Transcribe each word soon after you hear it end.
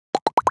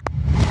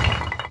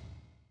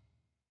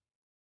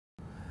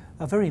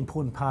A very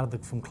important part of the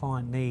from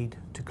client need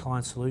to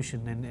client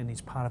solution and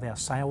is part of our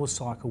sales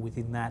cycle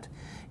within that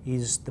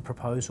is the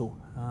proposal.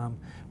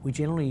 We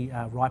generally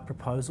write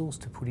proposals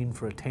to put in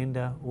for a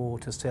tender or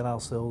to sell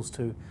ourselves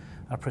to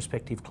a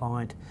prospective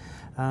client.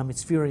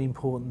 It's very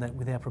important that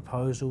with our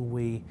proposal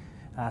we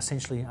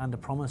essentially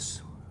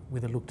under-promise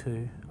with a look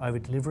to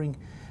over-delivering.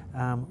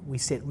 We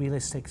set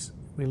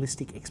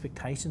realistic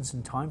expectations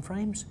and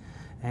timeframes,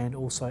 and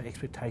also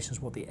expectations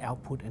what the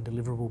output and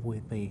deliverable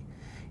will be.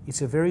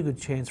 It's a very good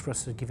chance for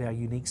us to give our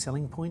unique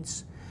selling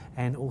points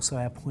and also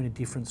our point of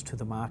difference to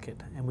the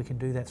market, and we can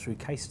do that through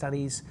case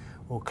studies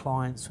or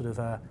client sort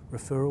of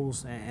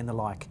referrals and the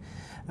like.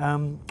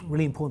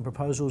 Really important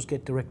proposals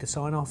get director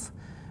sign-off.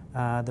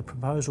 The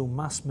proposal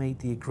must meet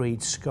the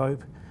agreed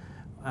scope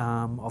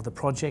of the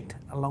project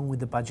along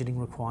with the budgeting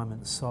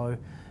requirements. So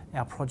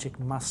our project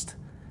must,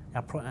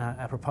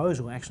 our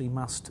proposal actually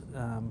must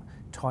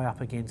tie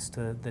up against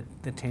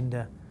the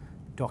tender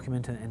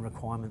document and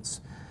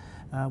requirements.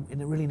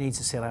 And it really needs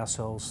to sell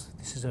ourselves.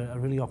 This is a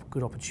really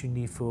good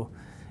opportunity for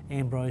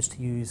Ambrose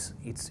to use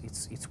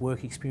its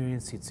work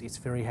experience, its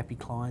very happy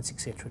clients,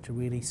 etc., to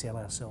really sell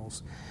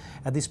ourselves.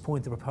 At this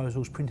point, the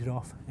proposal is printed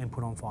off and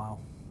put on file.